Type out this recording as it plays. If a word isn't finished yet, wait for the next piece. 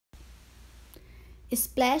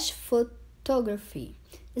Splash photography.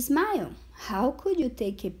 Smile. How could you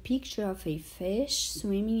take a picture of a fish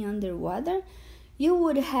swimming underwater? You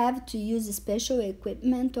would have to use special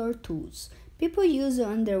equipment or tools. People use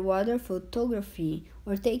underwater photography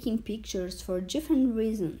or taking pictures for different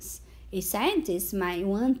reasons. A scientist might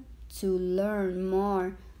want to learn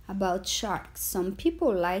more about sharks. Some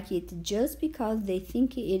people like it just because they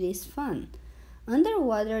think it is fun.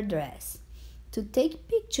 Underwater dress. To take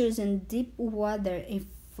pictures in deep water, a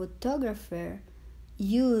photographer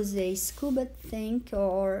uses a scuba tank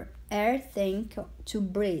or air tank to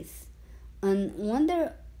breathe. An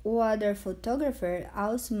underwater photographer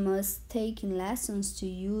also must take lessons to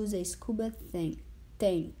use a scuba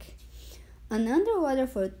tank. An underwater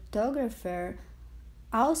photographer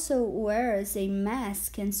also wears a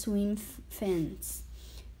mask and swim fins.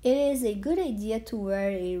 It is a good idea to wear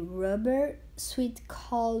a rubber suit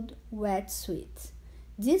called wetsuit.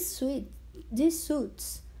 These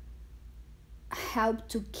suits help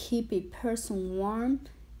to keep a person warm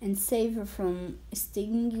and safe from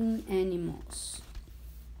stinging animals.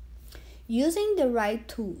 Using the right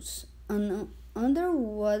tools. An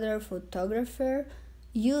underwater photographer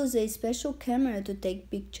uses a special camera to take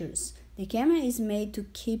pictures. The camera is made to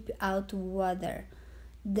keep out water.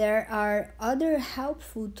 There are other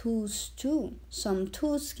helpful tools too. Some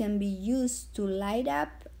tools can be used to light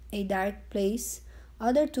up a dark place.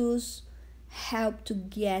 Other tools help to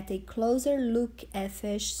get a closer look at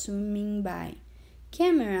fish swimming by.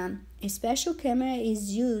 Camera. A special camera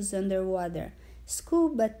is used underwater.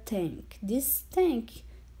 Scuba tank. This tank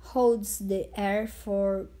holds the air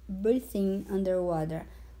for breathing underwater.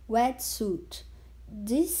 Wetsuit.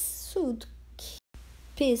 This suit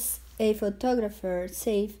keeps a photographer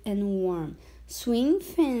safe and warm. Swim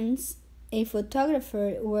fins. A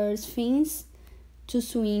photographer wears fins to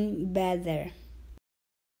swim better.